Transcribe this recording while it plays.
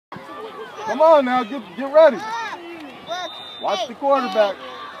Come on now, get ready. Watch the quarterback.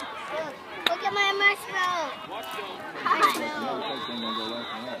 Look at my marshmallow.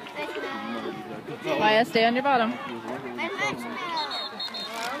 Maya, stay on your bottom. My marshmallow.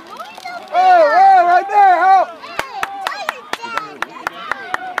 Oh, right there, help!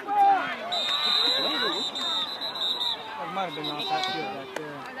 That might have been off that field back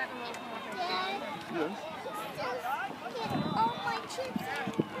there. Yes. All my chips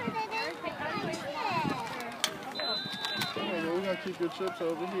Come on, we're gonna keep your chips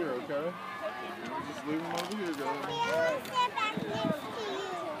over here, okay? Just leave them over here, guys.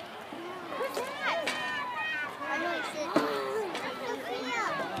 Who's that? I know it's Sophia.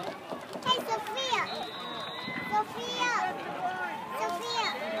 Hey, Sophia. Sophia. Sophia.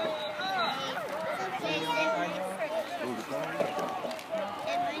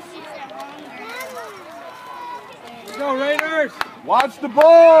 Let's go, Raiders! Watch the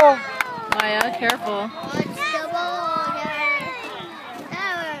ball! Maya, careful. Watch the ball,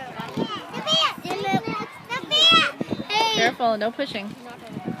 Sophia. Hey. Careful, no pushing.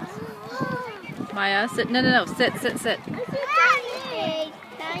 Maya, sit. No. Sit.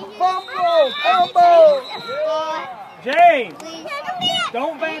 Fumble! James!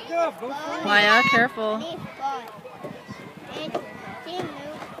 Don't back up. Go forward. Maya, careful.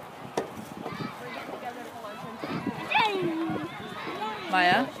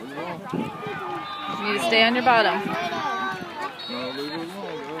 Maya, you need to stay on your bottom. No, leave it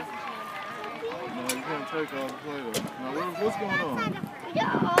alone, girl. No, you can't take all the Play-Doh. Now, what's going on?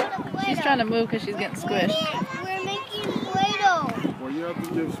 She's trying to move because she's getting squished. We're making Play-Doh. Well, you have to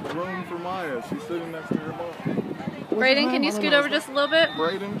give room for Maya. She's sitting next to your ball. Brayden, can you scoot over just a little bit?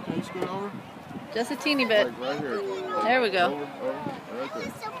 Brayden, can you scoot over? Just a teeny bit. Like right here. There we go. Over, right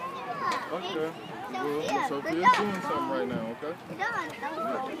there. Okay. Well, Sophia's doing something right now, okay?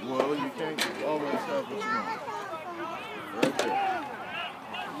 Well, you can't always have what you want. Right there.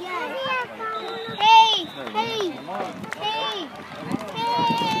 Hey! Come on.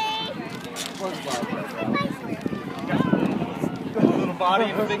 Got a little body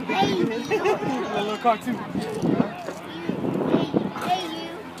and a big a little cartoon. Hey,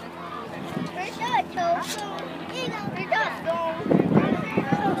 you. We're not toast. We're not stone.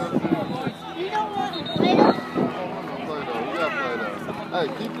 You don't want Play-Doh? Play-Doh. We got Play-Doh. Hey,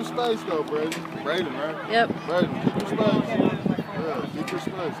 keep your space though, Brayden. Brayden, right? Yep. Brayden, keep your space. Yeah, keep your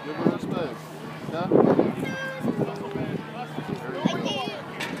space. Give her her space. Yeah?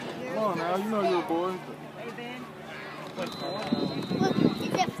 Come on now, you know you're a boy. Look,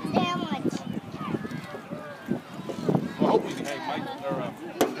 it's a sandwich. Well, hopefully we can have Mike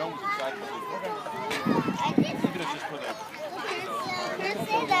or Jones inside.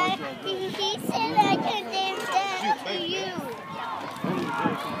 He said I can dance that to you.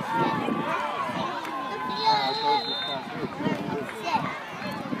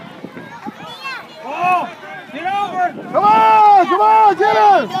 Oh! Get over! Come on, get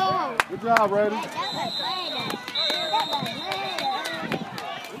us! Good job, Brayden.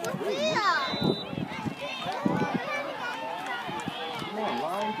 Come on,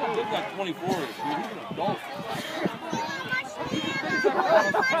 line two. They've got 24. Dude, he's an adult.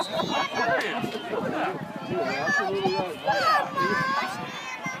 Yeah, absolutely right.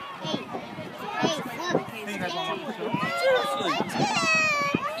 Seriously.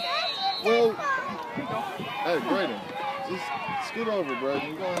 Well, hey, Brayden, just scoot over, Brayden.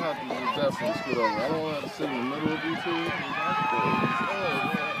 You're going to have to definitely scoot over. I don't want to sit in the middle of you two.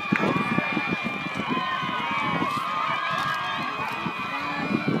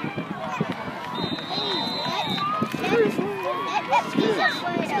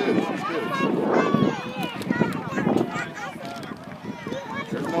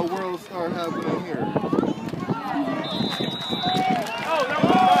 There's no world star happening here. Oh, that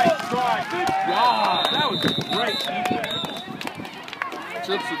was a nice try. Good job. That was great defense.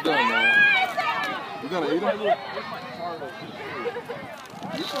 Chips are done, man. You gonna eat them?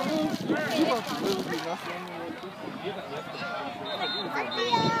 You about to really be messing with me like this?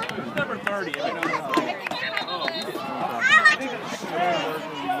 It's number 30. I mean, oh, he did.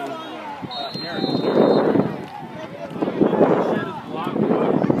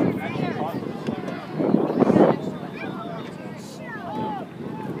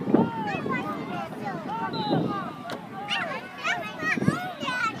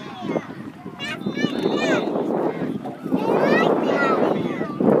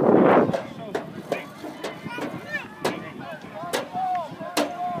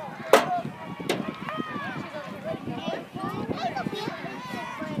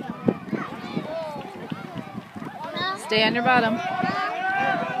 Stay on your bottom.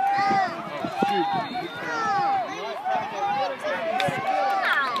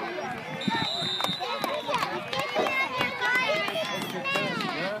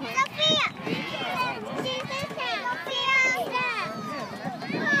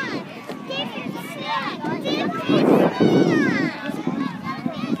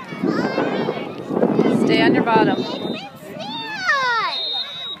 Stay on your bottom.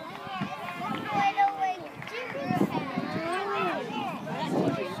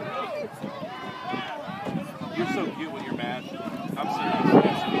 You're so cute when you're mad. I'm serious.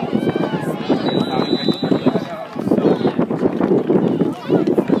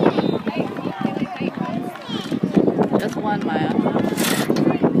 Just one, Maya.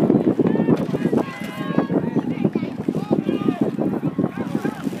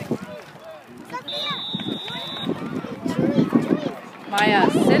 Maya,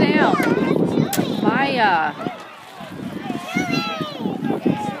 sit down. Maya.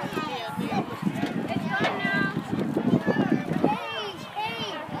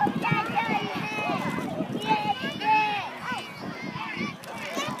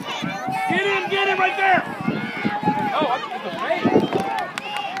 Get him right there! Oh, I think it's a fake.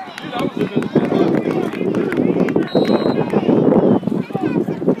 Dude, that was a good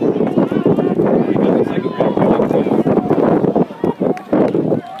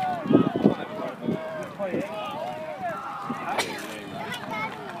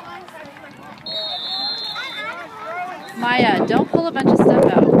Maya, don't pull a bunch of stuff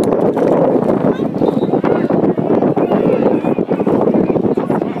out.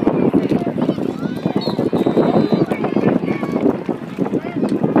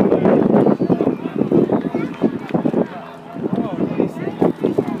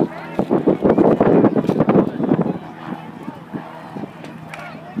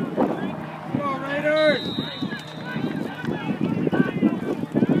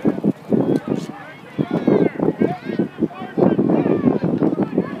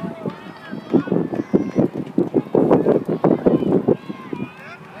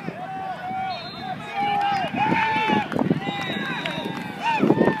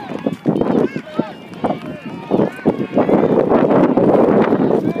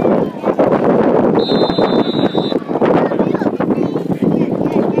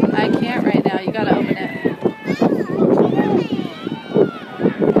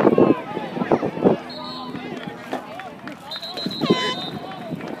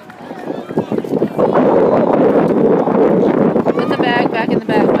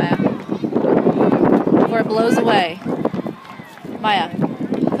 Blows away. Maya,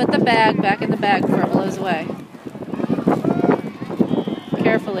 put the bag back in the bag before it blows away.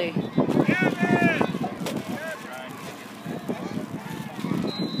 Carefully.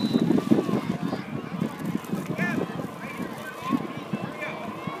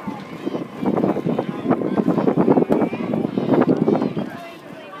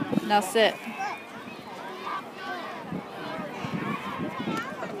 Now sit.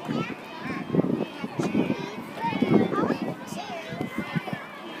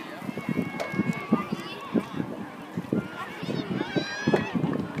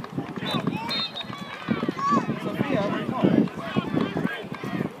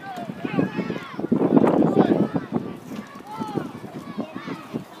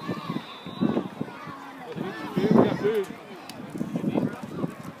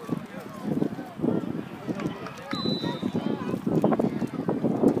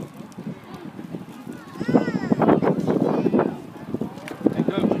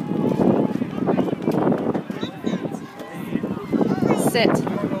 Sit.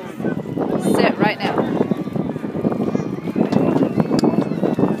 Sit right now.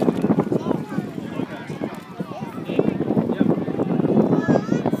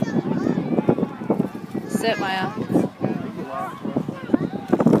 Sit, Maya.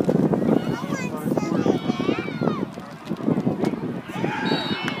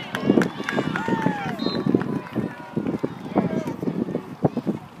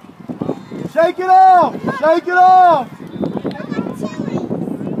 Shake it off! Shake it off!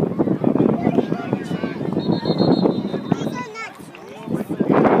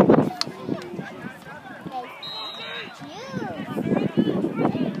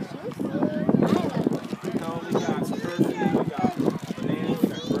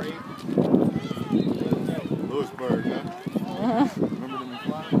 Louisburg, huh? Remember them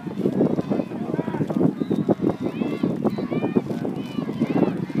flying?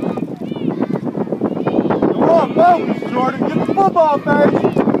 Come on, focus, Jordan. Get the football, baby.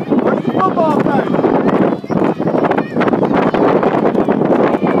 Where's the football, baby?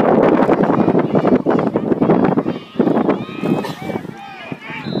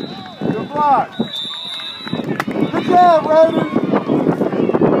 Good block. Good job, Raiders.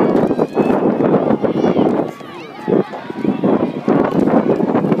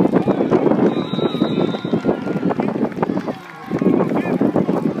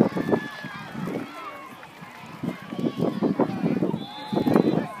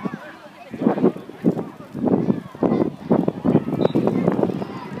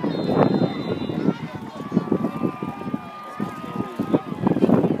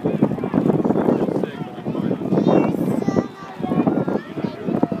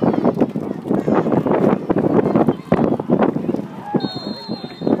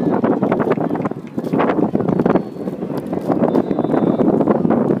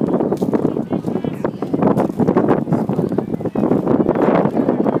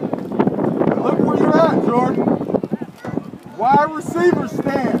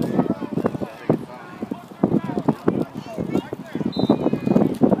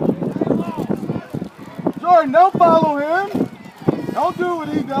 Jordan, don't follow him. Don't do what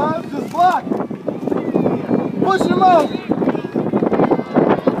he does. Just block it. Push him over.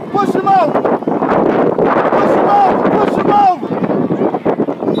 Push him over. Push him over. Push him over.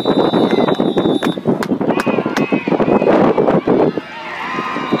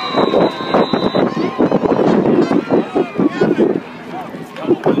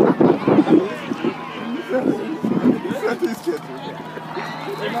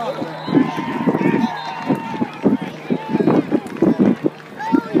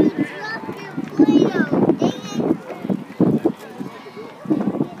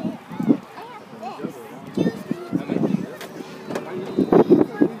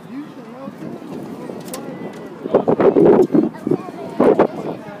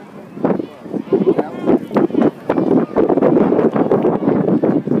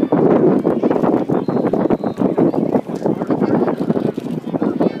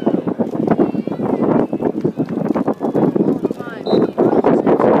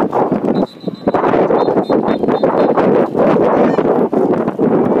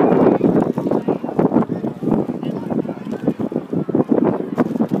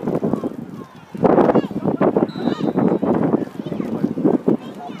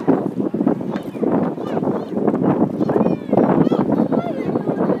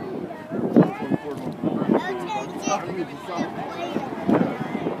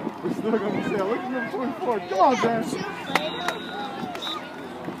 Come on, Dan.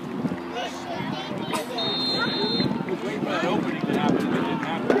 Waiting for that opening to happen, but it didn't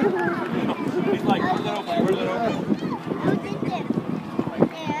happen. He's like, where's that opening? Where's that opening?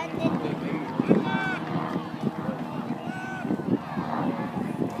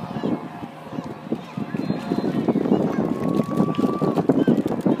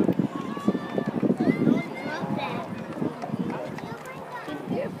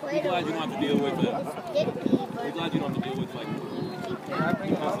 I'm glad you don't have to deal with it. I'm glad you don't have to deal with like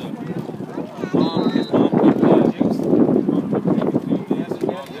his mom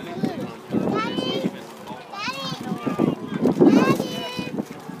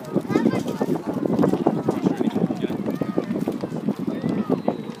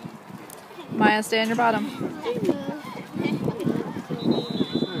Maya, stay on your bottom.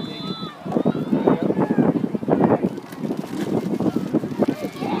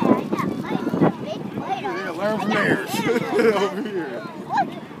 Learn from theirs. Over here.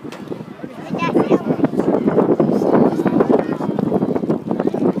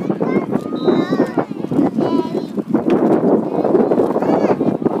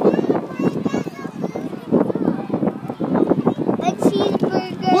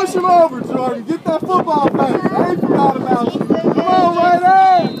 Push him over, Jordan. Get that football face. I ain't forgot about you. Come on, right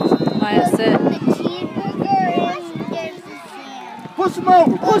there. Maya, sit. Push him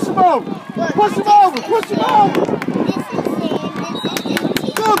over. Push him over. Push him over. Push him over.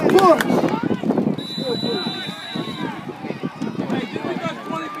 Good push. Hey, dude, we got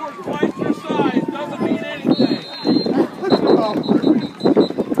 24 twice your size. Doesn't mean anything. Push him over.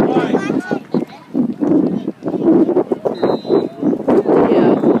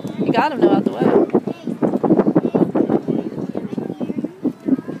 Yeah. You got him now out the way.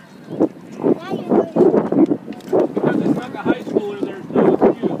 Because it's like a high schooler, there's no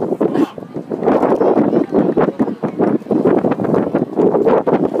excuse. Come on.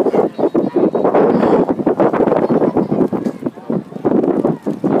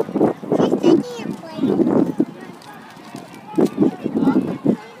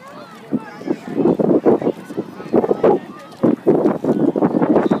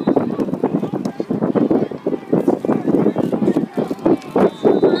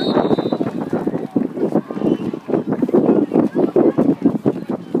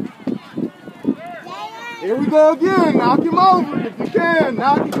 Here we go again. Knock him over if you can.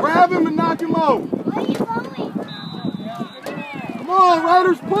 Grab him and knock him over. Where are you going? Come on,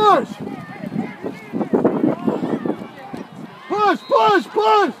 Riders, push. Push, push,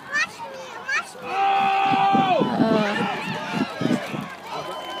 push.